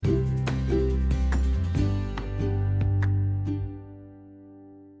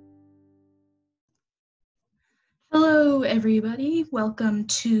everybody. Welcome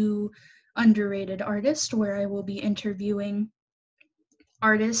to Underrated Artist, where I will be interviewing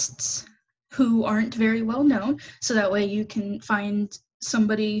artists who aren't very well known, so that way you can find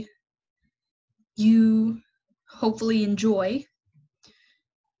somebody you hopefully enjoy.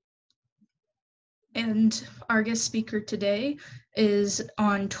 And our guest speaker today is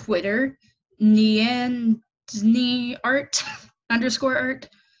on Twitter, Neandyart _art.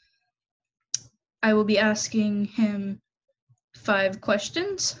 I will be asking him 5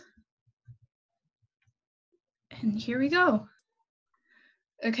 questions. And here we go.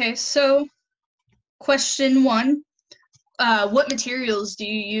 Okay, so question 1. What materials do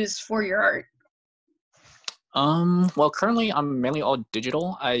you use for your art? Well, currently I'm mainly all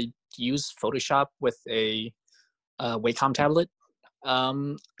digital. I use Photoshop with a Wacom tablet.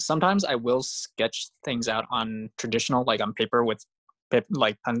 Sometimes I will sketch things out on traditional, like on paper with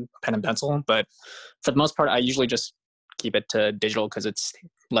like pen and pencil, but for the most part, I usually just keep it to digital because it's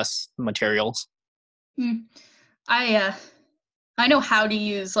less materials. I know how to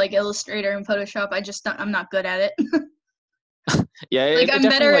use like Illustrator and Photoshop. I'm not good at it. Yeah, like I'm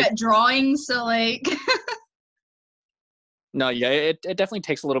better at drawing, so like. No, yeah, it definitely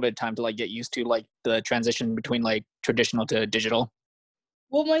takes a little bit of time to like get used to like the transition between like traditional to digital.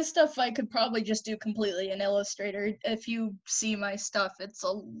 Well, my stuff I could probably just do completely in Illustrator. If you see my stuff, it's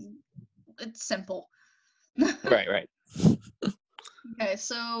simple. Right. Okay,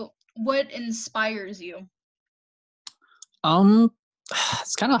 so what inspires you?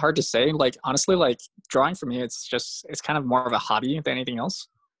 It's kind of hard to say. Like honestly, like drawing for me, it's kind of more of a hobby than anything else.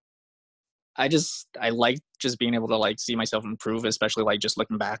 I like just being able to like see myself improve, especially like just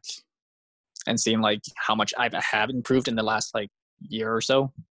looking back and seeing like how much I have improved in the last like year or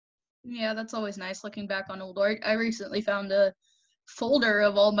so. Yeah, that's always nice looking back on old art. I recently found a folder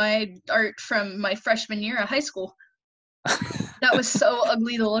of all my art from my freshman year of high school. That was so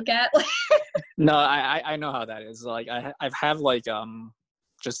ugly to look at. No, I know how that is. Like I've have like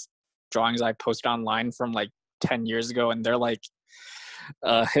just drawings I posted online from like 10 years ago, and they're like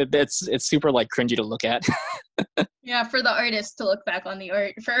it's super like cringy to look at. Yeah, for the artist to look back on the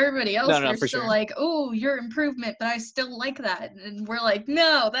art. For everybody else, No, they're for still sure. like, oh, your improvement, but I still like that. And we're like,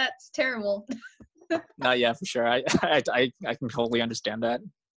 no, that's terrible. No, yeah, for sure. I can totally understand that.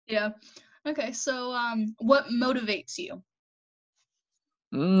 Yeah. Okay, so what motivates you?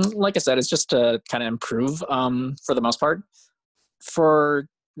 Like I said, it's just to kind of improve for the most part. For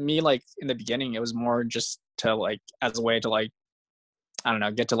me, like in the beginning, it was more just to like as a way to like, I don't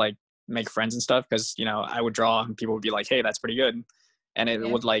know, get to like make friends and stuff, because I would draw and people would be like, hey, that's pretty good, and it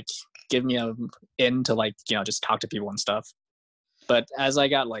would like give me a in to like just talk to people and stuff. But as I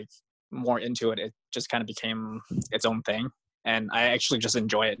got like more into it, it just kind of became its own thing, and I actually just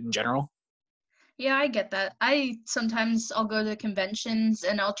enjoy it in general. Yeah, I get that. I'll go to conventions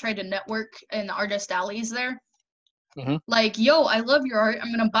and I'll try to network in artist alleys there. Mm-hmm. Like, yo, I love your art.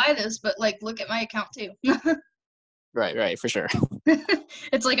 I'm gonna buy this, but like, look at my account too. Right, for sure.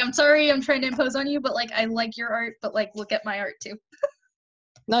 It's like, I'm sorry, I'm trying to impose on you, but like, I like your art, but like, look at my art too.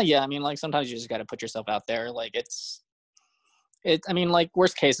 No, yeah, I mean, like sometimes you just got to put yourself out there. Like I mean, like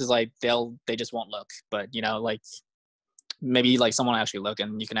worst case is like they just won't look, but like maybe like someone will actually look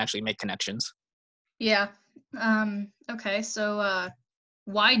and you can actually make connections. Yeah. Okay, so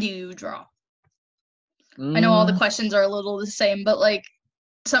why do you draw? I know all the questions are a little the same, but like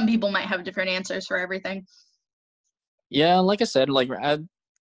some people might have different answers for everything. Yeah, like I said, like at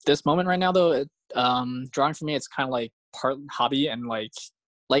this moment right now though, drawing for me, it's kind of like part hobby and like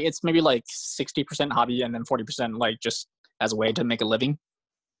it's maybe like 60% hobby and then 40% like just as a way to make a living.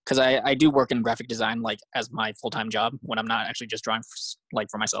 Because I do work in graphic design like as my full-time job when I'm not actually just drawing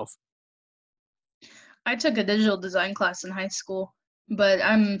for myself. I took a digital design class in high school, but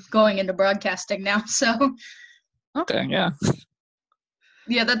I'm going into broadcasting now, so Okay, yeah.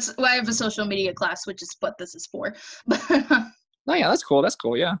 yeah, that's why I have a social media class, which is what this is for. No, yeah, that's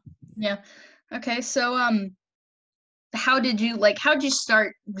cool, yeah. Yeah. Okay, so how'd you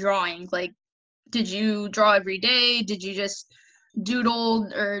start drawing? Like, did you draw every day? Did you just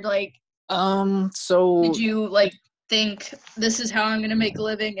doodle, or like So did you like think this is how I'm gonna make a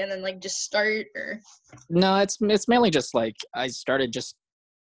living and then like just start? Or no, it's mainly just like I started just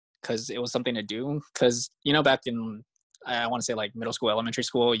because it was something to do. Because back in I want to say like middle school, elementary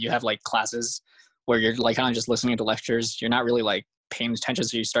school, you have like classes where you're like kind of just listening to lectures. You're not really like paying attention,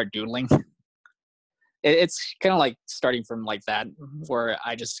 so you start doodling. It's kind of like starting from like that, where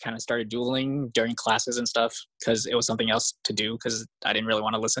I just kind of started doodling during classes and stuff because it was something else to do because I didn't really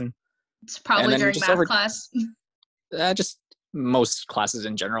want to listen. it's And probably then during just math over class. just most classes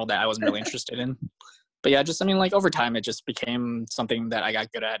in general that I wasn't really interested in. But yeah, just I mean, like over time, it just became something that I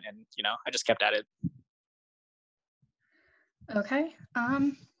got good at, and I just kept at it. Okay.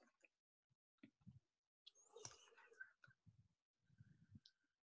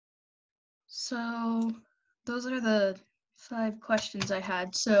 So those are the 5 questions I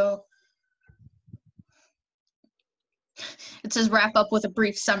had. So it says wrap up with a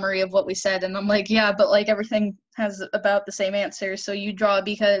brief summary of what we said, and I'm like, yeah, but like everything has about the same answer. So you draw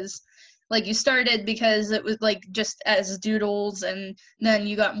because like you started because it was like just as doodles, and then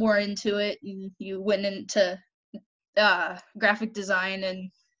you got more into it and you went into graphic design, and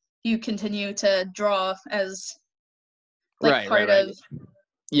you continue to draw as like Right, right, part right. of,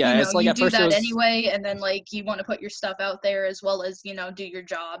 Yeah, it's like you at do first it that was anyway, and then like you want to put your stuff out there as well as do your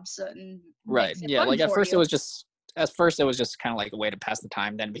jobs, and right. makes it Yeah, fun like for you. at first it was just kind of like a way to pass the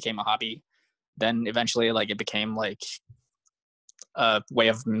time. Then it became a hobby. Then eventually, like it became like a way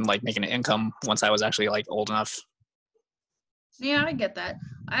of like making an income once I was actually like old enough. Yeah, I get that.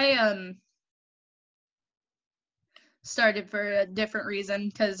 I started for a different reason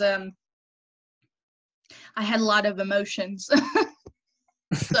because I had a lot of emotions.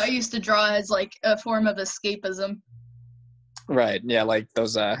 So I used to draw as like a form of escapism. Right. Yeah, like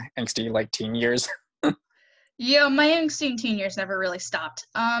those angsty like teen years. Yeah, my angsty teen years never really stopped.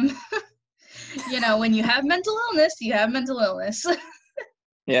 When you have mental illness, you have mental illness.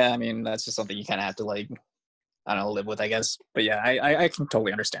 Yeah, I mean that's just something you kind of have to like I don't know live with, I guess. But yeah, I can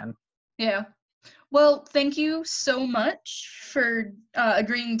totally understand. Yeah. Well, thank you so much for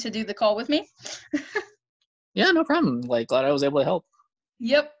agreeing to do the call with me. Yeah, no problem. Like glad I was able to help.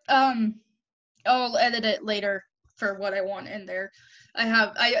 Yep. I'll edit it later for what I want in there. I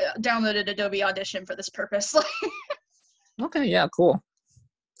downloaded Adobe Audition for this purpose. Okay, yeah, cool.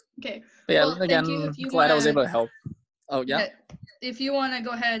 Okay. But yeah, Well, thank you. again, glad I was able to help. Oh yeah. Yeah, if you wanna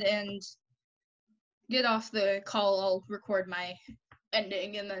go ahead and get off the call, I'll record my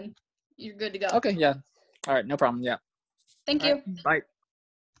ending, and then you're good to go. Okay, yeah. All right, no problem. Yeah. Thank All right. you. Bye.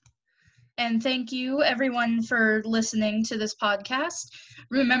 And thank you, everyone, for listening to this podcast.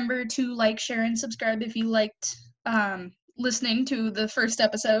 Remember to like, share, and subscribe if you liked listening to the first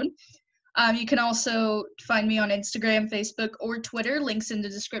episode. You can also find me on Instagram, Facebook, or Twitter. Links in the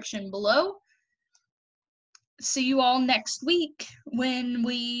description below. See you all next week when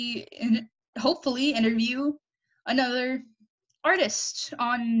we hopefully interview another artist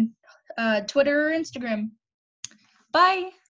on Twitter or Instagram. Bye.